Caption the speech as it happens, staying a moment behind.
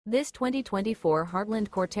This 2024 Heartland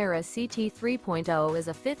Corterra CT3.0 is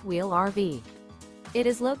a fifth-wheel RV. It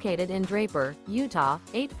is located in Draper, Utah,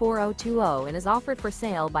 84020 and is offered for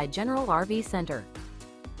sale by General RV Center.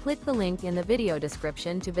 Click the link in the video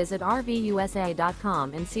description to visit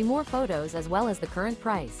RVUSA.com and see more photos as well as the current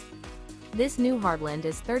price. This new Heartland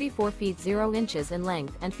is 34 feet 0 inches in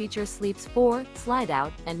length and features sleeps 4,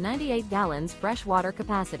 slide-out, and 98 gallons fresh water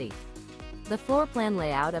capacity. The floor plan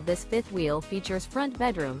layout of this fifth wheel features front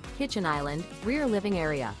bedroom, kitchen island, rear living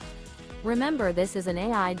area. Remember, this is an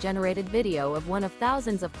AI-generated video of one of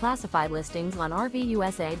thousands of classified listings on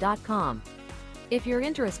RVUSA.com. If you're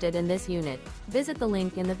interested in this unit, visit the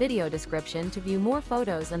link in the video description to view more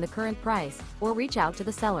photos and the current price, or reach out to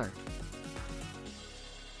the seller.